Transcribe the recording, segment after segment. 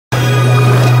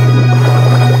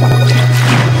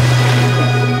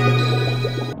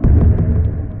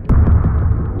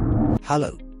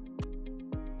Hello.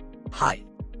 Hi.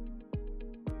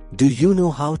 Do you know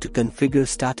how to configure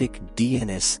static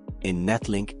DNS in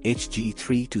NETLINK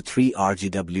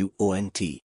HG323RGW ONT?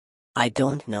 I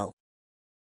don't know.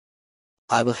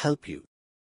 I will help you.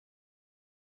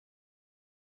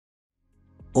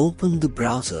 Open the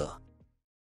browser.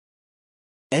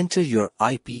 Enter your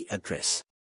IP address.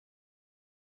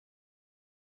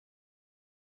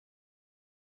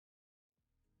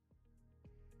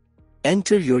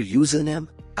 Enter your username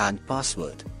and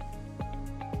password.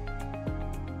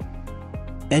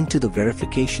 Enter the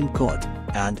verification code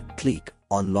and click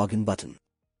on Login button.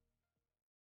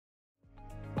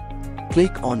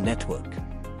 Click on Network.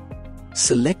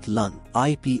 Select LAN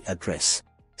IP address.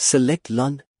 Select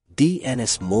LAN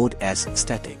DNS mode as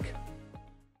static.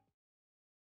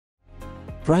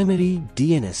 Primary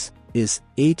DNS is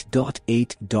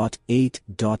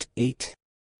 8.8.8.8.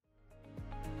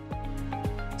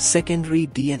 Secondary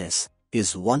DNS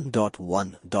is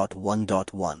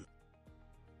 1.1.1.1.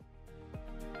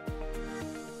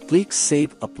 Click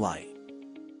Save Apply.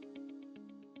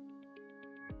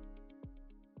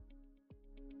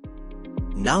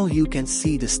 Now you can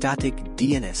see the static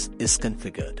DNS is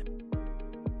configured.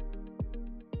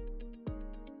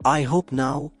 I hope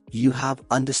now you have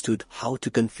understood how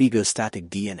to configure static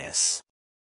DNS.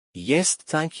 Yes,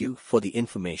 thank you for the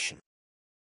information.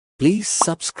 Please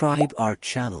subscribe our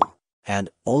channel and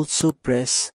also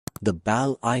press the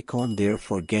bell icon there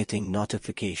for getting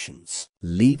notifications.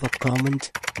 Leave a comment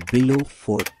below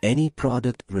for any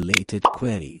product related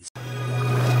queries.